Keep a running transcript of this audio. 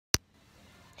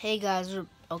Hey guys,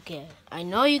 okay, I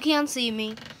know you can't see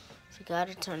me, so you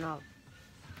gotta turn off.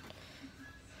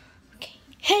 Okay,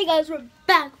 hey guys, we're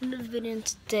back with another video, and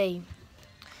today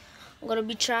I'm gonna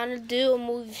be trying to do a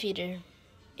movie theater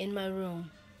in my room.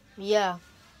 Yeah,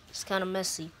 it's kind of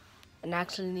messy, and I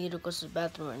actually need to go to the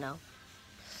bathroom right now.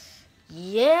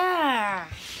 Yeah,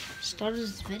 started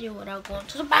this video without going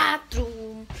to the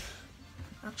bathroom.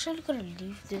 I'm actually gonna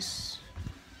leave this,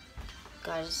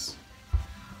 guys.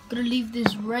 I'm gonna leave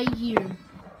this right here.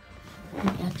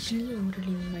 Actually, I'm gonna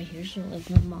leave it right here so like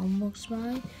my mom walks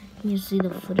by, you see the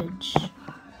footage.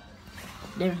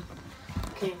 There.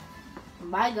 Okay.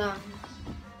 Bye, guys.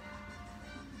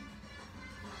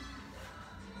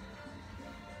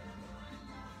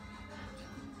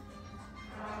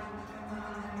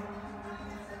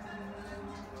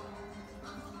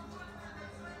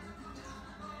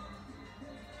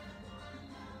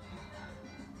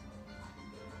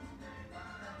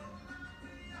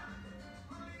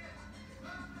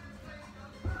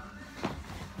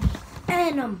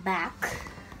 And I'm back.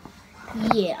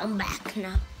 Yeah, I'm back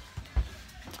now.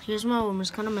 Here's my room.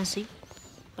 It's kind of messy,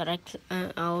 but I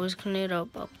always clean it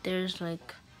up. Up there's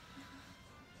like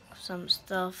some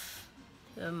stuff.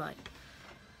 Here my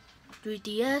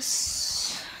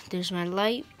 3DS. There's my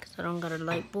light because I don't got a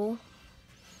light bulb.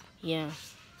 Yeah.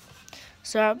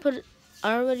 So I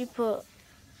already put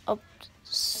up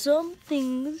some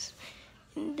things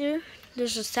in there.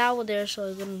 There's a towel there,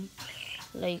 so I can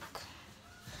like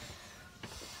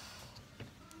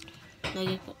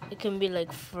it can be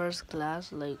like first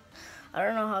class. Like I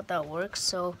don't know how that works.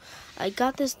 So I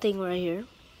got this thing right here,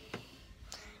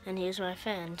 and here's my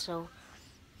fan. So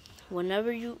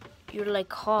whenever you're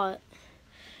like hot,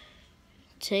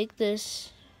 take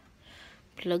this,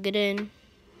 plug it in.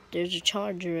 There's a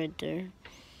charger right there,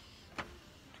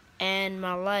 and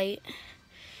my light.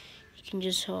 You can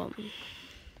just I'm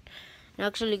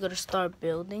actually gonna start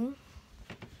building.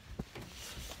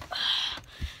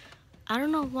 I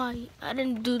don't know why I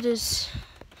didn't do this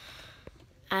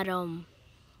at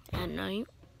night,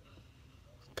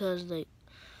 cause like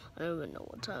I don't even know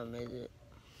what time is it.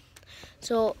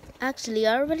 So actually,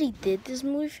 I already did this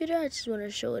movie theater. I just want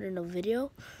to show it in a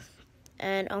video,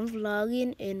 and I'm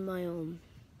vlogging in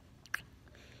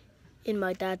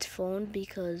my dad's phone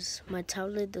because my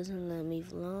tablet doesn't let me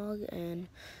vlog. And you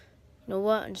know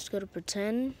what? I'm just gonna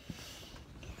pretend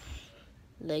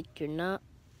like you're not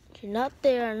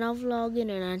there. I'm not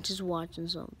vlogging, and I'm just watching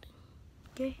something.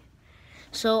 Okay.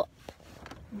 So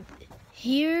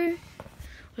here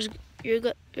you're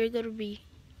gonna be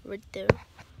right there,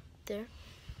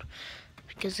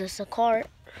 because there's a cart.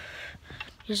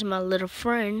 Here's my little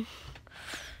friend.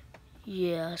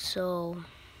 Yeah, so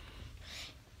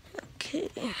okay,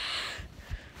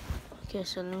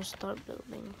 so let me start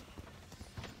building.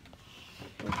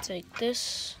 I'll take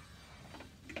this.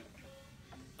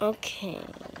 Okay.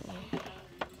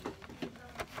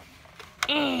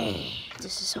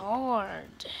 This is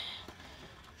hard.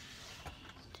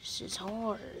 This is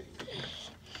hard.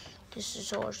 This is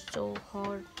so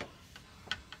hard.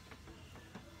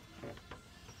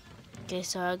 Okay,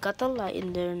 so I got the light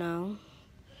in there now.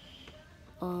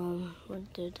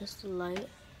 Right there, that's the light.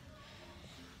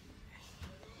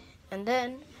 And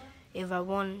then, if I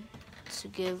want to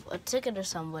give a ticket to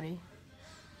somebody,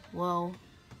 well,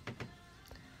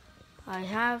 I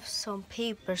have some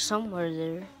paper somewhere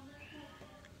there.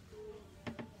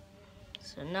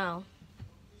 So now,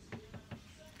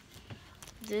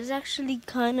 this is actually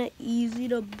kind of easy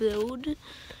to build.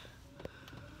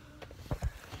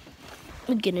 Let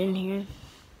me get in here.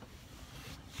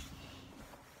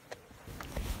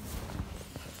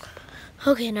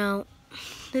 Okay, now,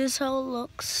 this is how it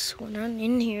looks when I'm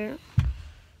in here.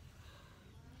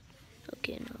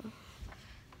 Okay, now,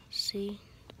 see,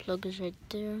 the plug is right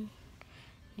there.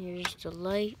 Here's the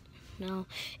light. Now,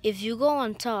 if you go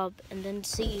on top and then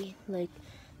see, like,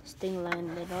 this thing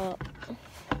lined it up.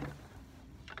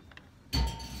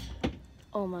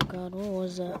 Oh my god, what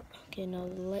was that? Okay, now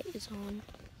the light is on.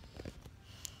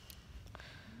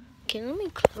 Okay, let me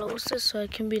close this so I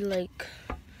can be, like,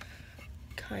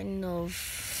 kind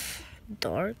of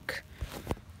dark.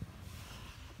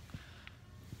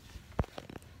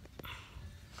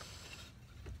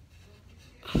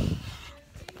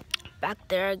 Back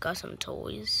there, I got some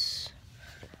toys.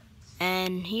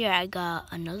 And here, I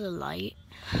got another light.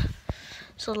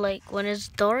 So, like, when it's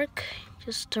dark,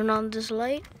 just turn on this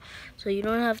light. So you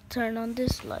don't have to turn on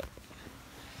this light.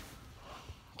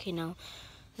 Okay, now,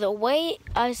 the way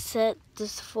I set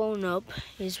this phone up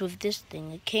is with this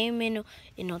thing. It came in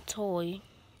a toy,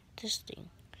 this thing.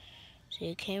 See,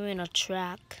 it came in a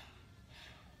track.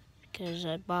 because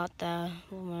I bought that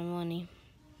with my money.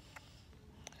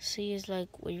 See, it's like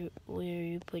where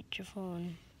you put your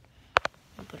phone.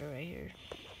 I'll put it right here.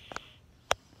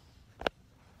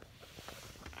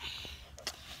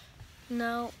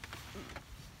 Now,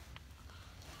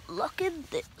 look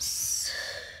at this.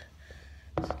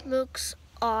 It looks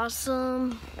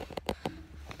awesome.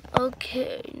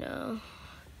 Okay, now.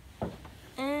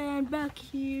 And back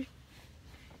here.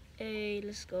 Hey,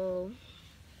 let's go.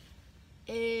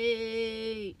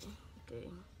 Hey. Okay.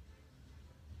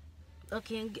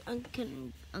 Okay, I'm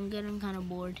getting kind of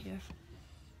bored here.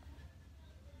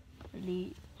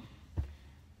 Really,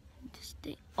 this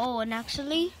thing. Oh, and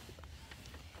actually,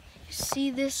 see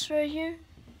this right here?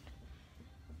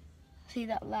 See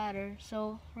that ladder?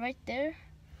 So right there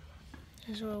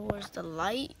is where's the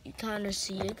light. You kind of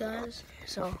see it, guys.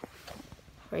 So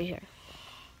right here,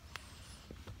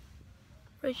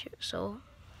 right here. So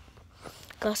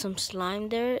got some slime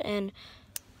there, and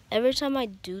every time I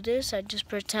do this, I just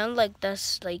pretend like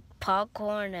that's like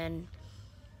popcorn and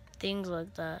things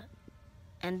like that.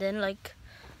 And then like,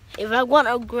 if I want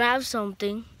to grab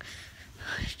something,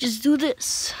 just do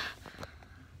this.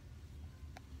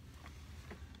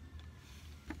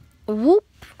 Whoop.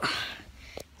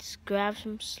 Just grab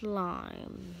some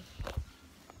slime.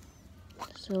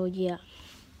 So yeah.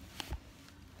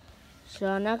 So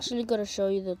I'm actually going to show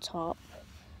you the top.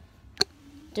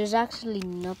 There's actually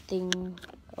nothing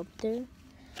up there.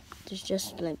 There's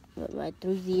just like my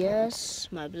 3DS,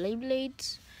 my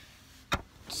Beyblades,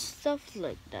 stuff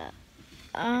like that.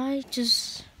 I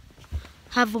just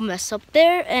have a mess up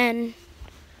there, and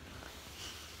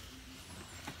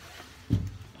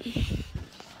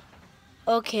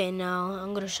okay, now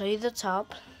I'm gonna show you the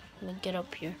top. Let me get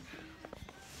up here.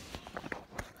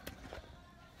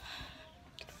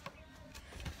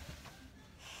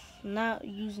 I'm not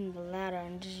using the ladder,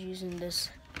 I'm just using this.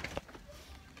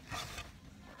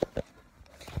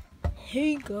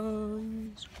 Hey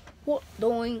guys, what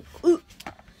doing?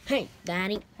 Hey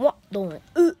daddy, what doing?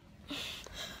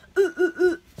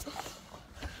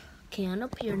 Okay, I'm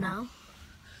up here now.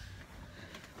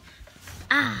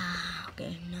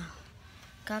 Okay, now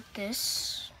got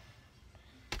this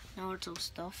Naruto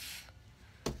stuff.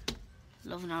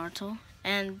 Love Naruto.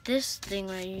 And this thing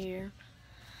right here.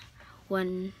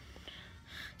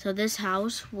 So this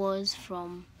house was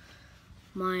from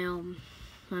my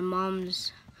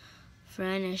mom's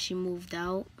friend, and she moved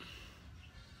out.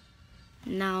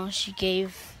 Now she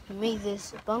gave me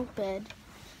this bunk bed,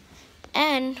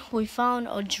 and we found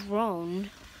a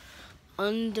drone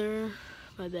under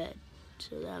my bed.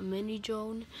 So that mini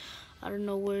drone, I don't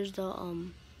know where's the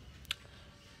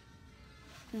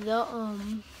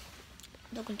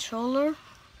controller,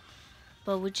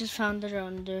 but we just found it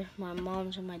under my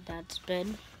mom's and my dad's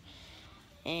bed.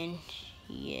 And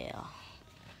yeah,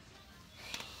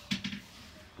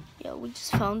 we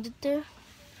just found it there.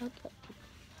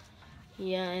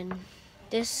 Yeah, and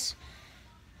this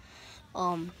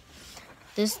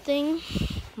thing,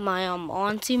 my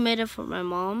auntie made it for my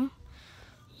mom.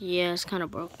 Yeah, it's kind of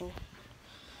broken.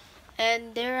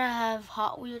 And there I have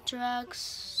Hot Wheel tracks,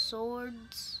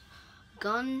 swords,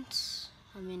 guns,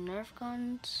 Nerf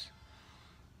guns,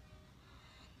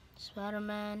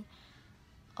 Spider-Man,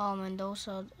 and those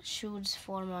are shoes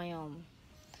for my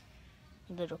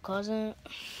little cousin,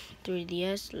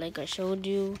 3DS, like I showed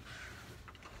you,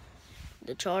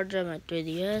 the charger, my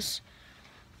 3DS,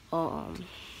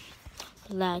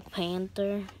 Black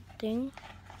Panther thing.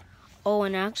 Oh,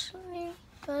 and actually,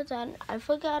 guys, I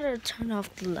forgot to turn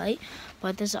off the light,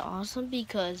 but this is awesome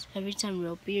because every time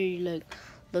you're up here, you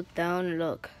look down and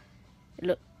look,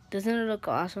 doesn't it look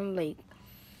awesome? Like,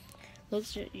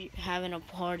 looks like you're having a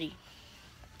party.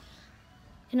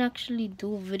 You can actually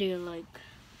do a video like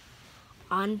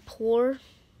encore.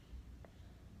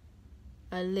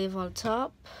 I live on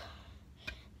top.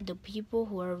 The people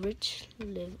who are rich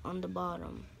live on the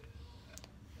bottom.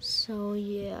 So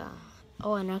yeah.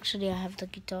 Oh, and actually I have the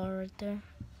guitar right there.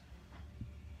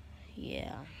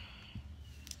 Yeah.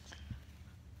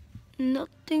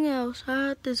 Nothing else. I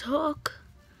had this hook.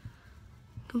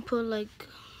 I can put like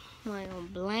my own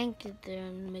blanket there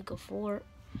and make a fort.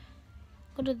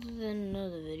 I'm gonna do that in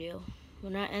another video.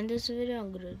 When I end this video,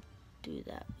 I'm gonna do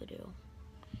that video.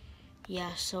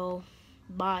 Yeah, so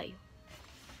bye.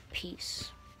 Peace.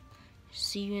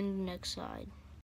 See you in the next side.